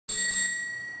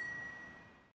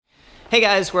Hey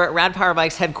guys, we're at RadBurro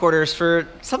Bikes headquarters for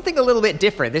something a little bit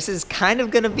different. This is kind of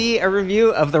going to be a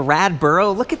review of the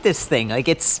RadBurro. Look at this thing. Like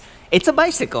it's a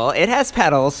bicycle. It has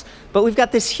pedals, but we've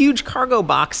got this huge cargo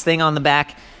box thing on the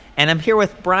back. And I'm here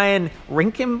with Brian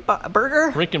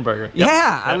Rinkenberger. Yep.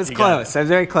 Yeah, I was close. I was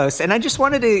very close. And I just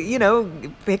wanted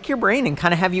to, pick your brain and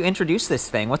kind of have you introduce this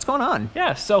thing. What's going on?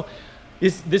 Yeah, so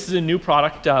this is a new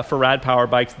product for RadBurro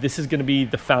Bikes. This is going to be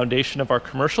the foundation of our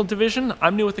commercial division.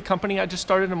 I'm new with the company. I just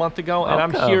started a month ago, and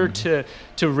I'm here to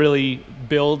really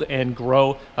build and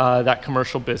grow that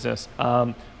commercial business.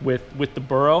 With the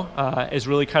Burro is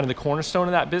really kind of the cornerstone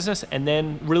of that business, and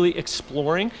then really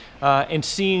exploring and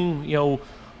seeing,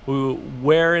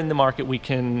 where in the market we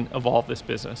can evolve this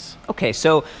business. Okay,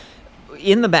 so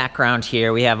in the background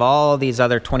here, we have all these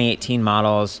other 2018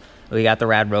 models. We got the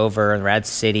Rad Rover, the Rad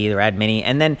City, the Rad Mini,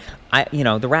 and then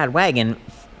the Rad Wagon.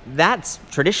 That's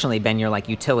traditionally been your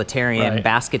utilitarian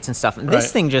baskets and stuff.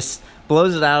 This thing just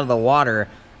blows it out of the water.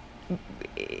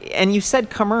 And you said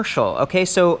commercial, okay?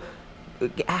 So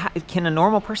can a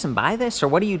normal person buy this, or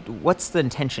what's the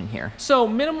intention here? So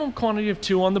minimum quantity of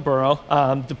 2 on the Burro.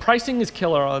 The pricing is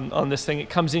killer on this thing. It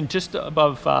comes in just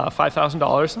above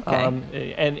 $5,000,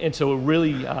 okay. And so it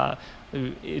really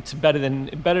it's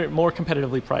more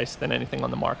competitively priced than anything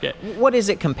on the market. What is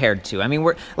it compared to? I mean,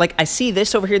 I see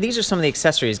this over here. These are some of the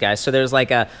accessories, guys. So there's like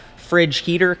a fridge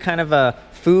heater, kind of a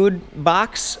food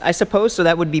box, I suppose. So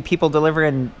that would be people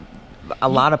delivering a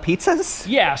lot of pizzas?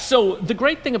 Yeah, so the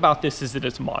great thing about this is that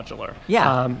it's modular.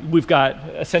 Yeah. We've got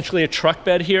essentially a truck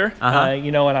bed here,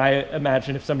 and I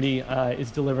imagine if somebody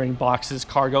is delivering boxes,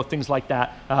 cargo, things like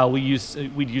that, we'd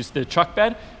use the truck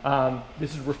bed.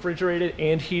 This is refrigerated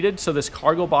and heated, so this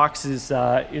cargo box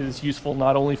is useful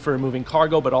not only for moving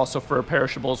cargo, but also for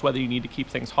perishables, whether you need to keep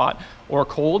things hot or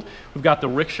cold. We've got the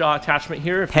rickshaw attachment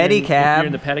here. If you're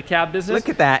in the pedicab business. Look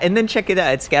at that, and then check it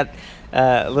out. It's got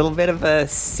a little bit of a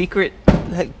secret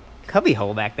cubby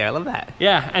hole back there. I love that.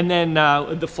 Yeah, and then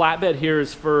the flatbed here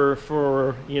is for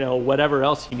whatever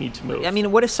else you need to move. I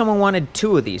mean, what if someone wanted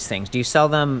 2 of these things? Do you sell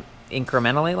them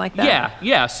incrementally like that?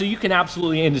 Yeah. So you can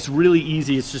absolutely, and it's really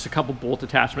easy. It's just a couple bolt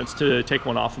attachments to take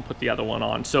one off and put the other one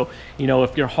on. So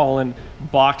if you're hauling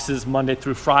boxes Monday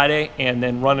through Friday and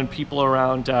then running people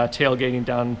around tailgating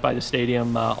down by the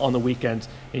stadium on the weekends,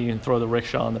 you can throw the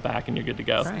rickshaw on the back and you're good to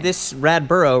go. Right. This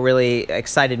RadBurro really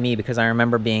excited me because I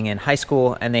remember being in high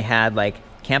school and they had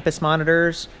campus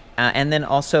monitors. And then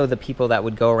also the people that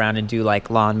would go around and do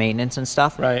lawn maintenance and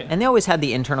stuff. Right. And they always had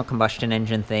the internal combustion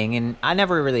engine thing, and I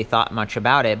never really thought much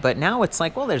about it. But now it's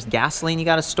there's gasoline you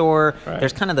got to store. Right.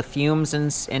 There's kind of the fumes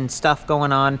and stuff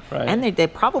going on. Right. And they're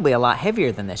probably a lot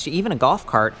heavier than this. Even a golf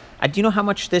cart. Do you know how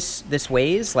much this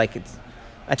weighs? I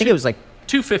think it was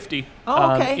 250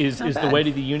 is the weight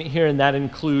of the unit here, and that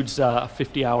includes a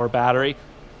 50-hour battery.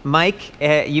 Mike,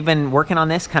 you've been working on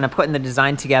this, kind of putting the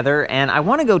design together, and I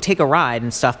want to go take a ride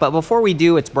and stuff, but before we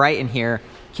do, it's bright in here.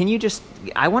 Can you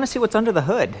I want to see what's under the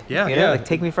hood. Yeah.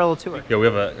 Take me for a little tour. Yeah, we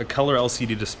have a color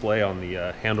LCD display on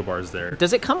the handlebars there.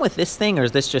 Does it come with this thing, or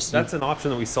is this just... That's an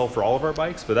option that we sell for all of our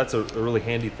bikes, but that's a really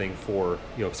handy thing for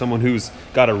someone who's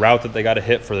got a route that they got to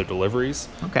hit for their deliveries.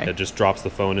 Okay. It just drops the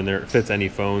phone in there. It fits any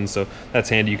phone, so that's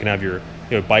handy. You can have your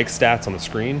bike stats on the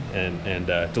screen and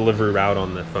delivery route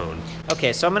on the phone.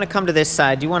 Okay, so I'm going to come to this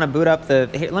side. Do you want to boot up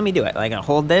here, let me do it. I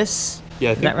hold this. Yeah,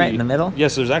 I is think that right in the middle?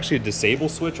 Yes, there's actually a disable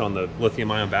switch on the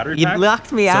lithium-ion battery You pack.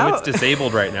 locked me out? So it's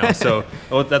disabled right now. So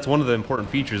that's one of the important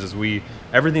features is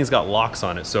everything's got locks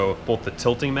on it. So both the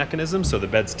tilting mechanism, so the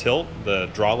beds tilt, the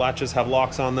draw latches have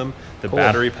locks on them. The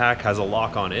battery pack has a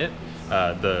lock on it.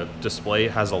 The display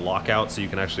has a lockout, so you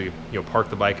can actually park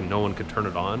the bike and no one could turn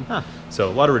it on. Huh. So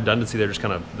a lot of redundancy there, just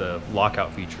kind of the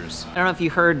lockout features. I don't know if you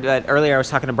heard, but earlier I was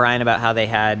talking to Brian about how they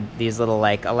had these little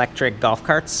electric golf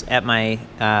carts at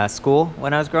my school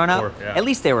when I was growing up. Yeah. At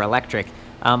least they were electric.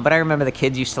 But I remember the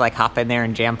kids used to hop in there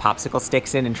and jam popsicle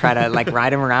sticks in and try to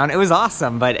ride them around. It was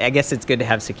awesome, but I guess it's good to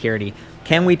have security.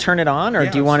 Can we turn it on, or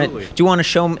do you want to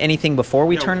show them anything before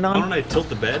we turn it on? Why don't I tilt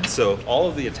the bed? So all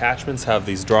of the attachments have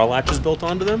these draw latches built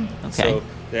onto them. Okay. So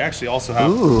they actually also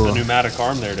have a pneumatic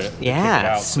arm there to kick it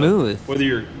out. Smooth. So whether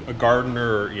you're a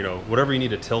gardener or whatever you need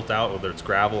to tilt out, whether it's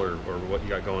gravel or what you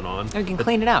got going on. You can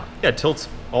clean it out. Yeah, tilt's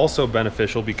also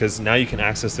beneficial because now you can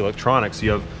access the electronics.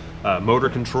 You have a motor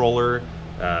controller,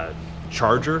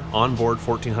 charger, onboard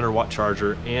 1400 watt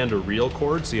charger, and a reel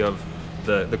cord. So you have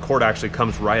the cord actually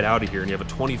comes right out of here, and you have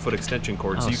a 20-foot extension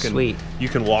cord. So you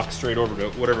can walk straight over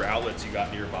to whatever outlets you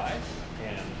got nearby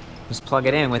and just plug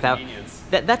it in without...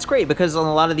 That's great, because on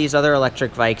a lot of these other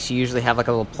electric bikes, you usually have a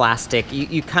little plastic.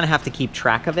 You kind of have to keep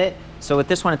track of it. So with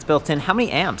this one, it's built in. How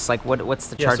many amps? Like what's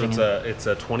the charging? So it's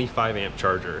a 25 amp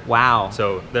charger. Wow.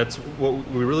 So that's what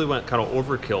we really went kind of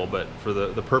overkill, but for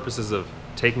the purposes of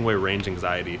taking away range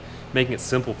anxiety, making it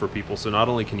simple for people. So not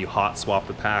only can you hot swap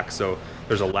the pack, so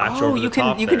there's a latch over the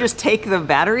top. You can just take the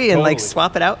battery and like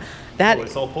swap it out.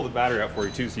 So I'll pull the battery out for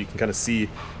you too, so you can kind of see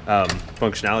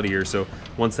functionality here. So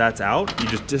once that's out, you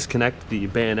just disconnect the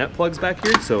bayonet plugs back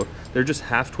here. So they're just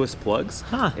half twist plugs,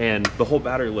 and the whole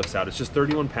battery lifts out. It's just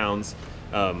 31 pounds.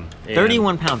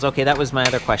 31 pounds. Okay, that was my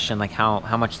other question, like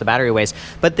how much the battery weighs.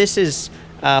 But this is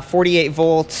 48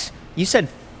 volts. You said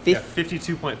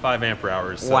 52.5 ampere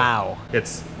hours. So wow.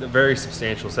 It's very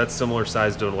substantial. So that's similar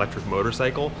size to an electric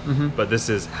motorcycle, but this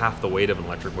is half the weight of an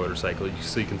electric motorcycle.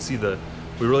 So you can see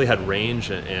we really had range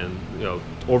and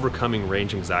overcoming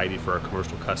range anxiety for our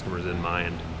commercial customers in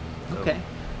mind. Okay.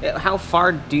 How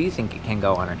far do you think it can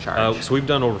go on a charge? So we've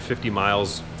done over 50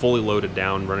 miles fully loaded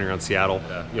down running around Seattle,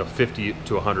 50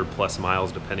 to 100 plus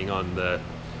miles depending on the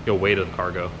weight of the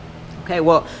cargo. Okay,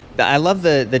 well, I love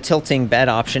the tilting bed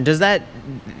option. Is that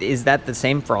the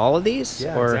same for all of these?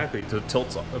 Yeah, exactly. The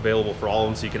tilt's available for all of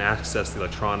them, so you can access the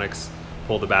electronics,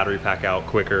 pull the battery pack out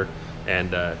quicker,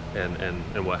 and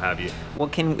what have you. Well,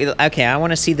 I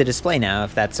want to see the display now,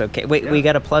 if that's okay. Wait, we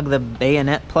got to plug the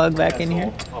bayonet plug back in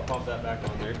here? I'll pump that back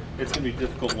on there. It's going to be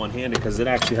difficult one-handed because it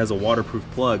actually has a waterproof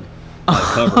plug.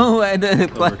 Oh,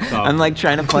 I'm like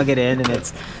trying to plug it in, and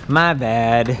it's my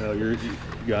bad. No, you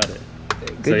got it.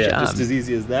 Good job. Just as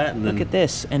easy as that. And look at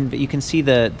this, and you can see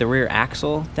the rear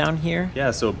axle down here. Yeah,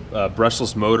 so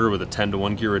brushless motor with a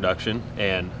 10-to-1 gear reduction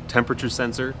and temperature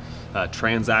sensor,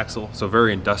 transaxle, so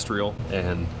very industrial.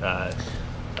 And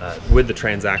with the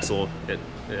transaxle,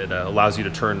 it allows you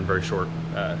to turn in very short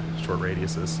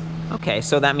radiuses. Okay,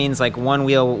 so that means like one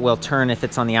wheel will turn if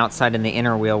it's on the outside, and the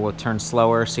inner wheel will turn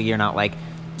slower, so you're not like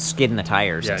skidding the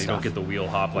tires. Yeah, and you stuff. don't get the wheel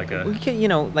hop like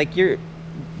a.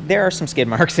 There are some skid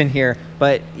marks in here,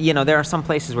 but there are some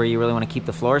places where you really want to keep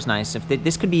the floors nice.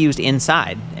 This could be used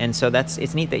inside, and so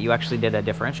it's neat that you actually did a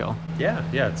differential. Yeah,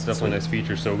 it's definitely a nice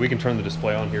feature. So we can turn the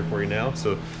display on here for you now.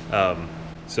 So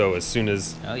as soon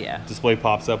as display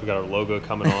pops up, we got our logo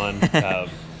coming on,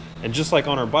 and just like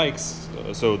on our bikes,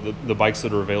 so the bikes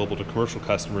that are available to commercial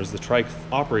customers, the trike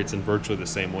operates in virtually the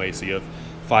same way. So you have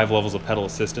 5 levels of pedal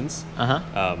assistance.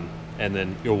 And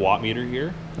then your watt meter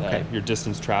here, your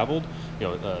distance traveled,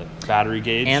 battery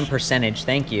gauge. And percentage,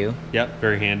 thank you. Yep,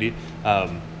 very handy.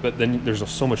 But then there's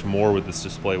so much more with this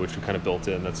display, which we kind of built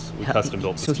in. We custom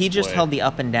built this So he display. just held the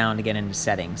up and down to get into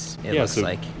settings, it looks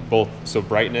like. Both, so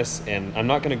brightness, and I'm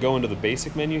not going to go into the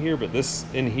basic menu here, but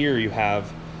in here you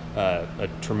have a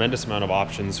tremendous amount of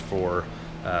options for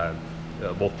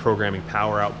both programming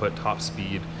power output, top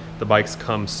speed. The bikes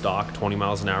come stock 20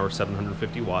 miles an hour,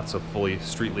 750 watts, so fully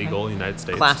street legal in the United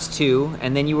States. Class 2,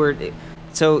 and then you were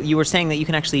saying that you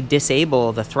can actually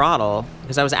disable the throttle,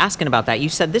 because I was asking about that. You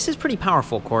said this is pretty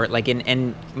powerful, Court,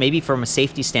 and maybe from a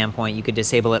safety standpoint you could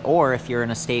disable it, or if you're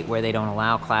in a state where they don't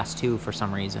allow Class 2 for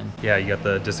some reason. Yeah, you got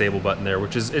the disable button there,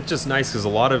 which is it's just nice because a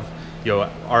lot of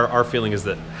our feeling is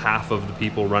that half of the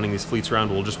people running these fleets around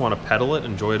will just want to pedal it,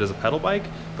 enjoy it as a pedal bike,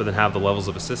 but then have the levels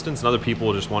of assistance, and other people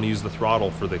will just want to use the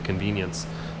throttle for the convenience.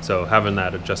 So having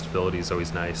that adjustability is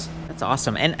always nice. That's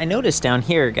awesome. And I noticed down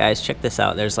here, guys, check this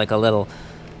out. There's like a little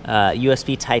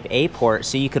USB Type A port,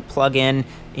 so you could plug in,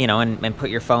 and put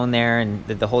your phone there, and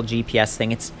the whole GPS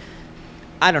thing.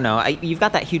 I don't know. You've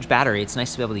got that huge battery. It's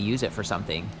nice to be able to use it for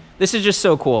something. This is just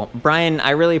so cool. Brian,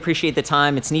 I really appreciate the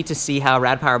time. It's neat to see how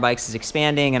Rad Power Bikes is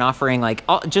expanding and offering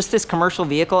just this commercial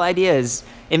vehicle idea.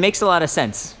 It makes a lot of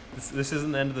sense. This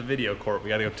isn't the end of the video, Court. We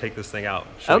got to go take this thing out,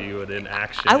 show you it in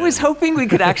action. I was hoping we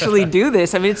could actually do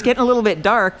this. I mean, it's getting a little bit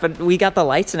dark, but we got the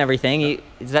lights and everything.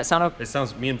 Does that sound okay? It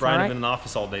sounds. Me and Brian have been in the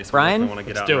office all day, so Brian, we want to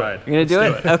get out and ride. You're gonna do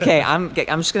it? Okay, I'm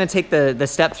just gonna take the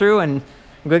step through and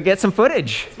I'm gonna get some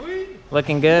footage. Sweet.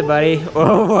 Looking good, buddy.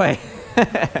 Oh boy.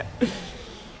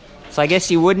 So I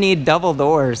guess you would need double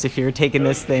doors if you're taking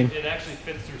this thing. It actually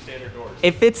fits through standard doors.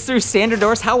 It fits through standard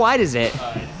doors. How wide is it? It's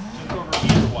just over a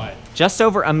meter wide. Just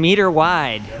over a meter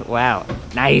wide. Wow.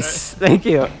 Nice. Thank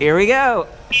you. Here we go.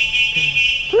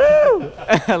 Woo!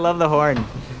 I love the horn.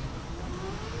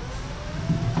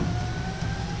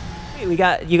 Hey,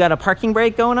 you got a parking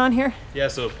brake going on here? Yeah,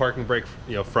 so parking brake,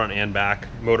 front and back,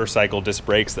 motorcycle disc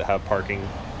brakes that have parking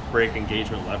brake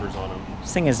engagement levers on them.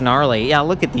 This thing is gnarly. Yeah,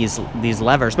 look at these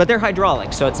levers, but they're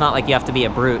hydraulic, so it's not like you have to be a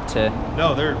brute to.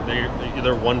 No,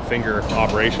 they're one finger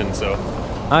operation. So.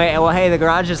 Okay, well, hey, the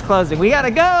garage is closing. We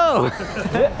gotta go.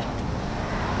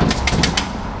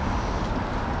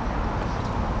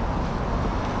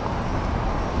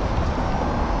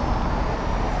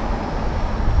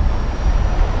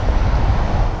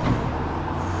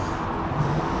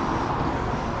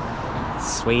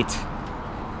 Sweet.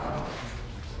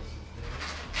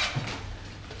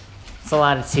 It's a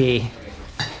lot of tea.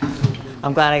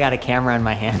 I'm glad I got a camera in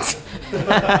my hands.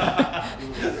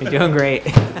 You're doing great.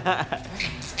 A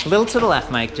little to the left,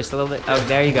 Mike, just a little bit. Oh,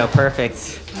 there you go,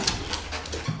 perfect.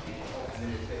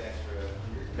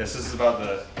 This is about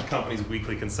the company's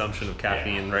weekly consumption of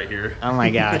caffeine right here. Oh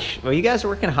my gosh. Well, you guys are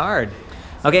working hard.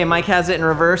 Okay, Mike has it in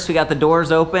reverse. We got the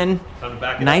doors open. Time to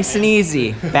back it Nice up, and man.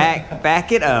 easy.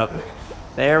 Back it up.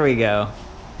 There we go.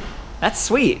 That's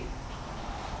sweet.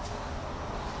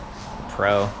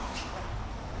 Pro.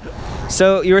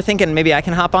 So you were thinking maybe I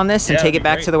can hop on this and Yeah, take that'd it be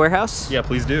back great. to the warehouse? Yeah,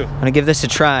 please do. I'm gonna give this a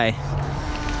try.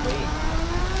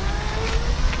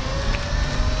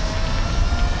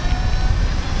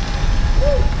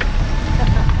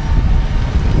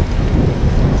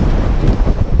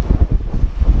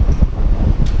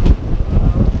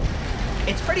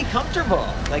 It's pretty comfortable.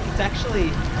 Like it's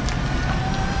actually.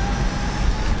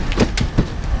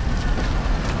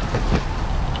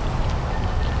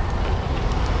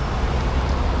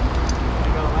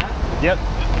 Yep.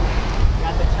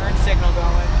 Got the turn signal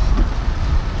going.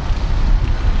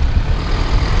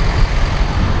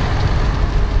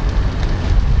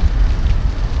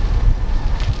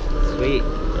 Sweet.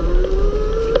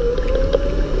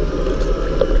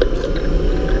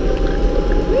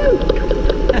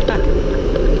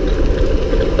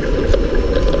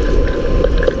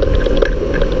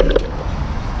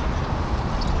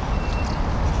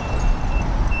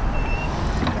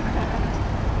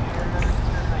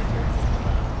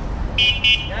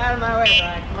 Get out of my way,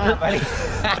 Brian. Come on, buddy.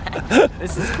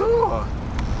 This is cool.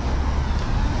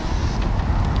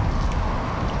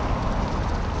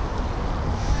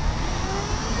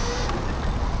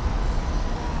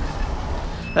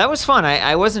 That was fun.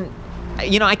 I wasn't,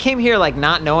 you know, I came here like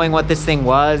not knowing what this thing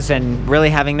was and really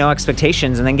having no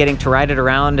expectations, and then getting to ride it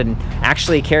around and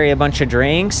actually carry a bunch of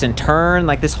drinks and turn.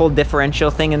 Like this whole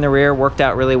differential thing in the rear worked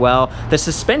out really well. The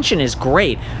suspension is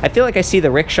great. I feel like I see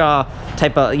the rickshaw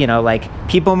type of, you know, like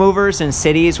people movers in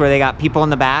cities where they got people in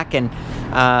the back, and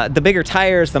the bigger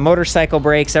tires, the motorcycle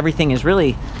brakes, everything is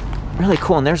really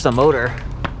cool. And there's the motor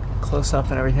close up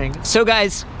and everything. So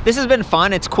guys, this has been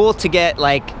fun. It's cool to get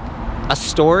like a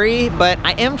story, but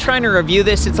I am trying to review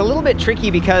this. It's a little bit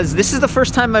tricky because this is the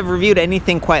first time I've reviewed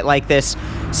anything quite like this.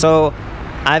 So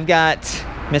I've got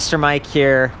Mr. Mike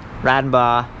here,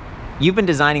 RadBurro. You've been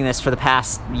designing this for the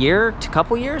past year to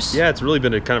couple years? Yeah, it's really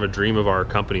been a kind of a dream of our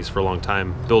companies for a long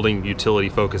time, building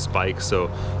utility-focused bikes. So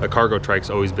a cargo trike's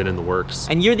always been in the works.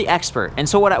 And you're the expert. And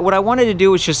so what I wanted to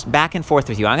do was just back and forth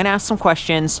with you. I'm gonna ask some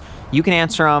questions, you can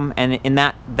answer them, and in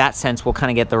that sense, we'll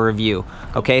kind of get the review.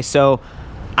 Okay, so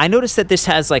I noticed that this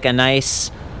has like a nice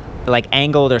like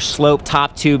angled or sloped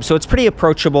top tube, so it's pretty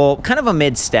approachable, kind of a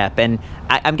mid-step, and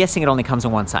I'm guessing it only comes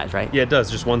in one size, right? Yeah, it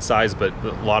does, just one size, but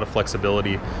a lot of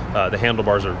flexibility. The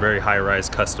handlebars are very high-rise,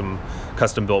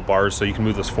 custom-built bars, so you can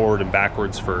move those forward and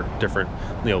backwards for different,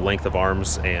 you know, length of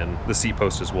arms, and the seat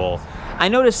post as well. I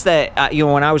noticed that, you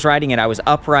know, when I was riding it, I was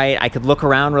upright. I could look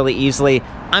around really easily.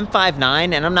 I'm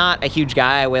 5'9", and I'm not a huge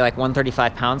guy. I weigh like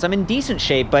 135 pounds. I'm in decent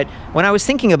shape, but when I was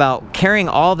thinking about carrying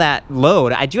all that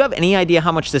load, do you have any idea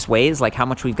how much this weighs, like how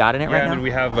much we've got in it right now? Yeah, I mean,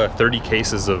 we have 30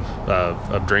 cases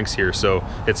of drinks here, so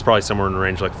it's probably somewhere in the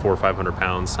range like 400 or 500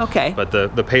 pounds. Okay. But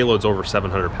the payload's over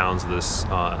 700 pounds of this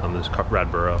on this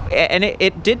RadBurro. And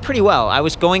it did pretty well. I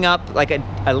was going up like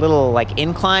a little like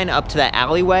incline up to that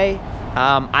alleyway.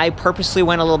 I purposely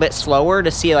went a little bit slower to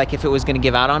see like if it was going to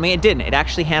give out on me. It didn't. It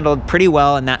actually handled pretty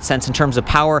well in that sense in terms of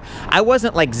power. I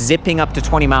wasn't like zipping up to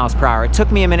 20 miles per hour. It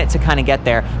took me a minute to kind of get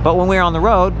there, but when we were on the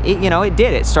road, it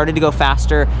did. It started to go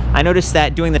faster. I noticed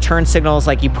that doing the turn signals,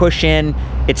 like you push in,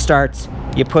 it starts.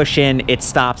 You push in, it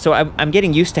stops. So I'm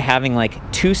getting used to having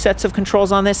like 2 sets of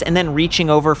controls on this, and then reaching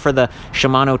over for the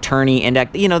Shimano tourney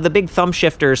index. You know, the big thumb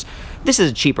shifters. This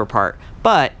is a cheaper part,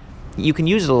 but you can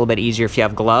use it a little bit easier if you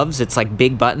have gloves. It's like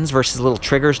big buttons versus little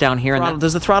triggers down here. And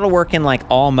does the throttle work in like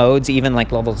all modes, even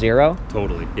like level 0?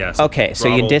 Totally, yes. Okay, so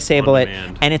you can disable it,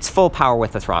 and it's full power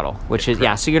with the throttle, which is,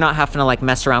 yeah, so you're not having to like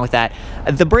mess around with that.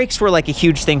 The brakes were like a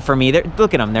huge thing for me.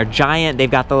 Look at them, they're giant.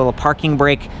 They've got the little parking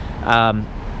brake,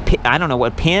 I don't know,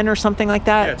 what, pin or something like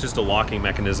that? Yeah, it's just a locking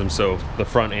mechanism, so the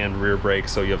front and rear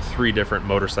brakes, so you have 3 different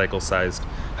motorcycle-sized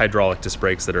hydraulic disc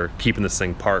brakes that are keeping this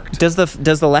thing parked. Does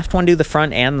the left one do the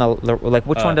front and the like,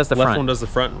 which one does the front? Left one does the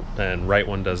front, and right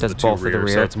one does the 2 both rear, of the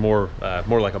rear. so it's more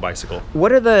like a bicycle.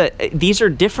 What are these are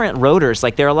different rotors,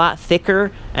 like they're a lot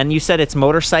thicker, and you said it's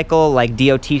motorcycle, like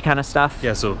DOT kind of stuff?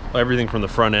 Yeah, so everything from the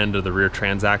front end to the rear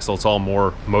transaxle, it's all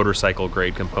more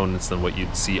motorcycle-grade components than what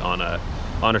you'd see on a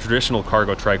on a traditional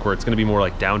cargo trike where it's going to be more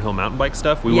like downhill mountain bike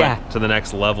stuff, we went to the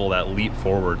next level, that leap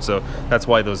forward. So that's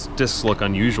why those discs look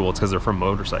unusual. It's because they're from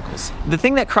motorcycles. The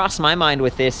thing that crossed my mind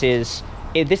with this is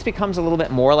this becomes a little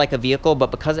bit more like a vehicle,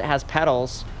 but because it has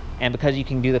pedals and because you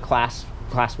can do the class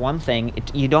 1 thing,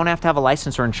 you don't have to have a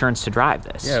license or insurance to drive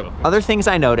this. Yeah. Other things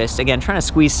I noticed, again, trying to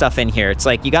squeeze stuff in here. It's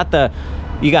like you got the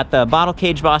bottle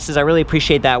cage bosses. I really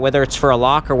appreciate that, whether it's for a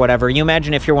lock or whatever. You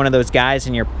imagine if you're one of those guys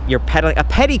and you're pedaling a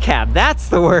pedicab. That's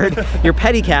the word. Your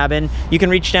pedicabbing. You can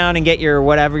reach down and get your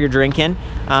whatever you're drinking.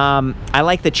 I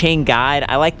like the chain guide.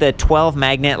 I like the 12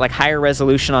 magnet, like higher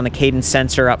resolution on the cadence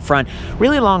sensor up front.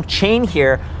 Really long chain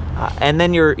here. And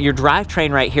then your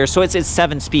drivetrain right here, so it's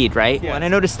 7-speed, right? Yeah. And I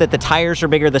noticed that the tires are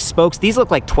bigger, the spokes, these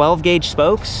look like 12-gauge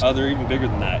spokes. Oh, they're even bigger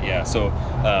than that, yeah. So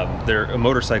they're a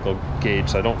motorcycle gauge,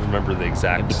 so I don't remember the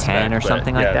exact Maybe 10 spec, or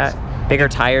something like that. Bigger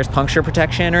tires, puncture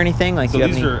protection or anything? Like, so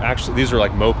these are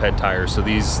like moped tires. So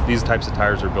these types of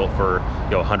tires are built for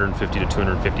 150 to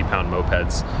 250 pound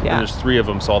mopeds. Yeah. And there's 3 of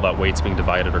them, so all that weight's being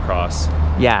divided across.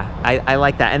 Yeah, I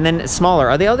like that. And then smaller,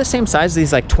 are they all the same size?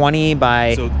 These like 20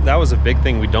 by... So that was a big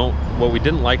thing. What we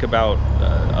didn't like about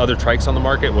other trikes on the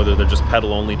market, whether they're just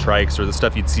pedal only trikes or the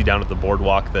stuff you'd see down at the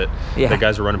boardwalk that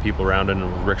guys are running people around in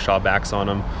and rickshaw backs on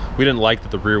them. We didn't like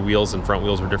that the rear wheels and front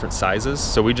wheels were different sizes,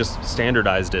 so we just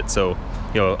standardized it so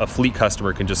a fleet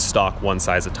customer can just stock one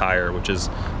size of tire, which is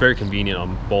very convenient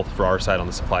on both for our side on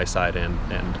the supply side and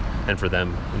for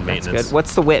them in maintenance. That's good.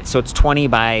 What's the width? So it's 20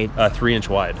 by 3-inch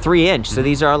wide. 3-inch. So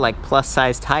these are like plus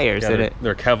size tires. Yeah,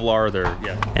 they're Kevlar.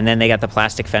 And then they got the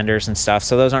plastic fenders and stuff.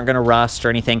 So those aren't going to rust or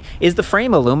anything. Is the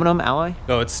frame aluminum alloy?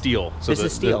 No, it's steel. So this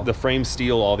is steel. The frame's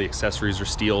steel. All the accessories are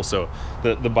steel. So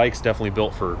the bike's definitely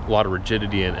built for a lot of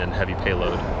rigidity and heavy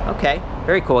payload. Okay,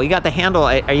 very cool. You got the handle.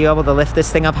 Are you able to lift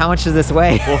this thing up? How much does this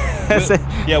weigh?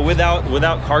 Well,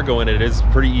 without cargo in it, it's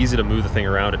pretty easy to move the thing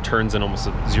around. It turns in almost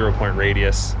a 0-point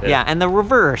radius. Yeah, and the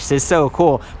reverse is so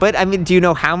cool. But I mean, do you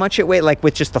know how much it weighs? Like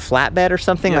with just the flatbed or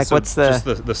something? Yeah, like so what's the...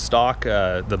 Just the stock,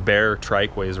 the bare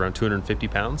trike weighs around 250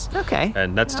 pounds. Okay.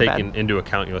 And that's taking into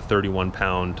account, a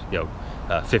 31-pound,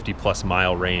 50-plus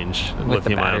mile range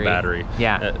lithium-ion battery.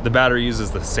 Yeah. The battery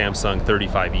uses the Samsung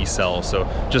 35E cell, so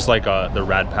just like the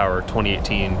RadPower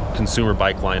 2018 consumer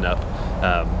bike lineup,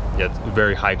 it's a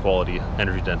very high-quality,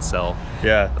 energy-dense cell.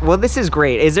 Yeah. Well, this is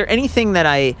great. Is there anything that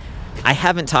I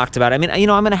haven't talked about? I mean, I'm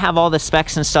going to have all the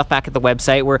specs and stuff back at the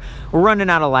website. We're running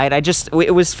out of light.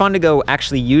 It was fun to go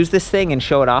actually use this thing and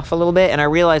show it off a little bit, and I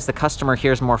realized the customer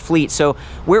here is more fleet. So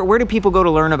where do people go to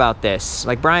learn about this?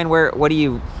 Like, Brian, what do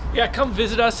you... Yeah, come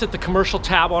visit us at the commercial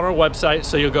tab on our website.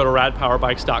 So you'll go to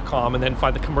radpowerbikes.com and then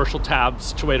find the commercial tab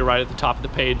situated right at the top of the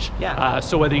page. Yeah.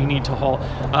 So whether you need to haul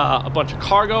a bunch of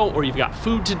cargo, or you've got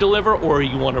food to deliver, or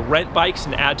you want to rent bikes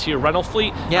and add to your rental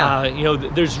fleet,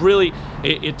 there's really,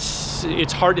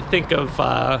 it's hard to think of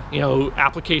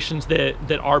applications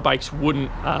that our bikes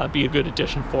wouldn't be a good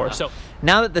addition for. So.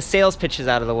 Now that the sales pitch is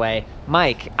out of the way,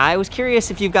 Mike, I was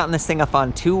curious if you've gotten this thing up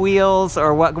on 2 wheels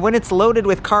or what. When it's loaded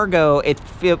with cargo, it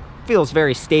feels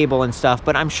very stable and stuff,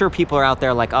 but I'm sure people are out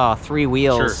there like, 3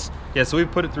 wheels. Sure. Yeah, so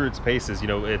we've put it through its paces.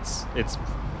 It's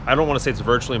I don't want to say it's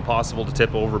virtually impossible to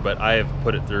tip over, but I have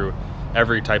put it through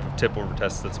every type of tip over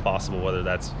test that's possible, whether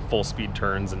that's full speed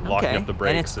turns and locking up the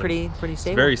brakes. And it's pretty stable. It's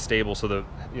very stable. So the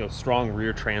strong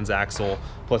rear transaxle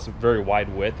plus a very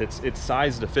wide width. It's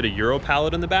sized to fit a Euro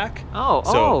pallet in the back.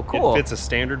 So cool. It fits a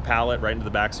standard pallet right into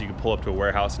the back, so you can pull up to a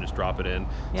warehouse and just drop it in.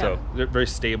 Yeah. So they're very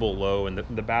stable, low, and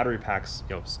the battery pack's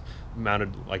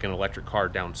mounted like an electric car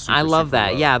down super. I love super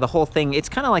that. low. Yeah, the whole thing. It's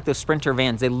kind of like those Sprinter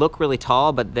vans. They look really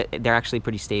tall, but they're actually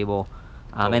pretty stable.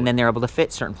 Totally. And then they're able to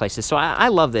fit certain places. So I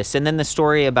love this. And then the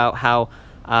story about how,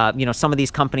 some of these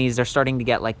companies, they're starting to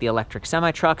get like the electric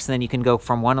semi-trucks, and then you can go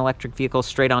from one electric vehicle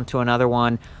straight onto another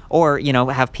one, or,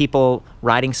 have people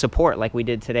riding support like we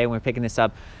did today when we're picking this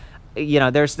up.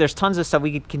 There's tons of stuff.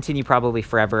 We could continue probably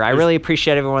forever. I really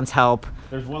appreciate everyone's help.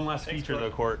 There's one last feature though,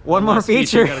 Court. One more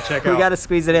feature. You gotta check out. We got to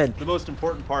squeeze it in. The most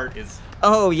important part is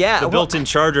the built-in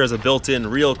charger has a built-in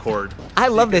reel cord. I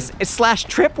love this. It's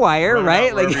 /tripwire,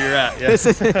 right? Like you're at.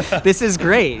 Yeah. This is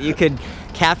great. You could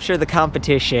capture the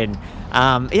competition.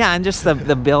 And just the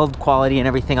build quality and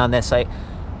everything on this.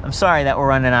 I'm sorry that we're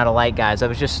running out of light, guys.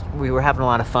 We were having a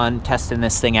lot of fun testing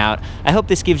this thing out. I hope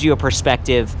this gives you a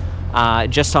perspective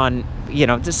just on,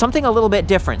 just something a little bit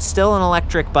different. Still an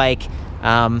electric bike.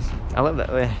 I love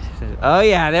that. Oh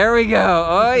yeah, there we go.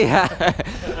 Oh yeah.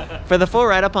 For the full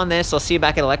write-up on this, I'll see you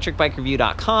back at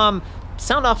ElectricBikeReview.com.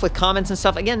 Sound off with comments and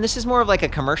stuff. Again, this is more of like a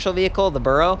commercial vehicle, the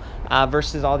Burro,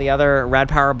 versus all the other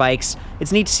RadPower bikes.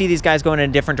 It's neat to see these guys going in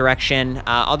a different direction.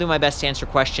 I'll do my best to answer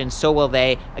questions. So will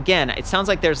they. Again, it sounds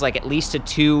like there's like at least a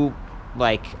 2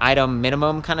 like item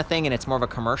minimum kind of thing, and it's more of a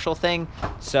commercial thing.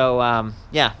 So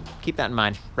yeah, keep that in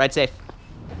mind. Ride safe.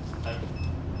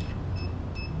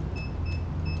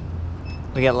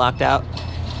 We get locked out.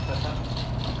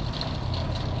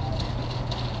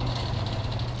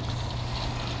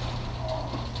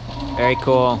 Very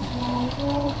cool.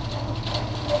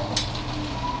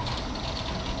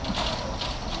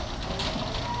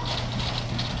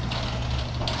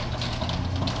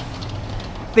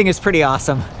 Thing is pretty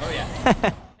awesome. Oh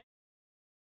yeah.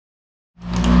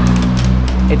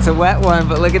 It's a wet one,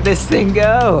 but look at this thing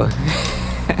go.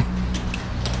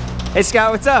 Hey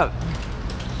Scott, what's up?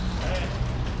 Hey.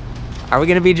 Are we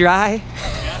gonna be dry?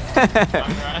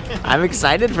 Yeah, I'm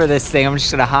excited for this thing. I'm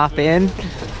just gonna hop in.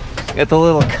 Got the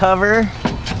little cover.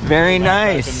 Very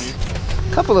nice.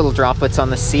 A couple little droplets on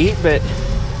the seat, but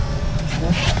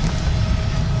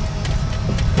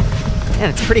man,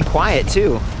 it's pretty quiet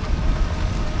too.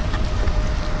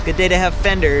 Good day to have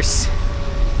fenders.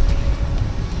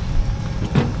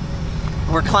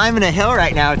 We're climbing a hill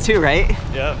right now too, right?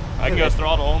 Yeah, I can go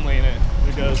throttle only and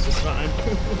it goes just fine.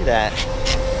 Look at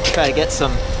that. Try to get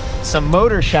some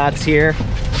motor shots here.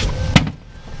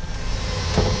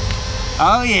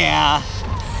 Oh yeah.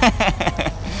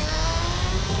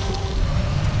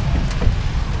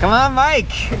 Come on,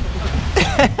 Mike.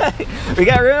 We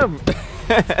got room.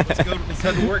 Let's go. Let's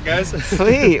head to work, guys.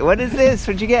 Sweet. What is this?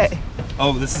 What'd you get?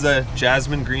 Oh, this is a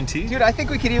jasmine green tea. Dude, I think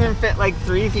we could even fit like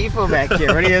 3 people back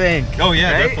here. What do you think? Oh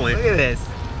yeah, Right? definitely. Look at this.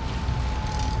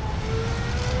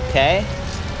 Okay.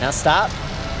 Now stop.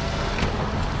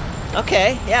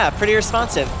 Okay. Yeah, pretty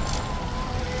responsive.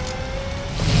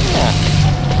 Yeah.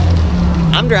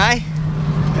 I'm dry.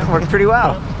 That worked pretty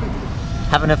well.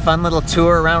 Having a fun little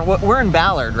tour around. We're in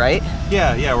Ballard, right?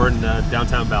 Yeah, we're in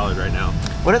downtown Ballard right now.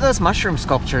 What are those mushroom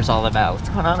sculptures all about? What's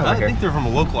going on over I here? think they're from a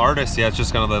local artist. Yeah, it's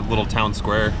just kind of the little town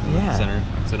square Yeah. center.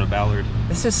 It's in a Ballard.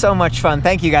 This is so much fun.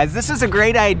 Thank you guys. This is a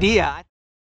great idea.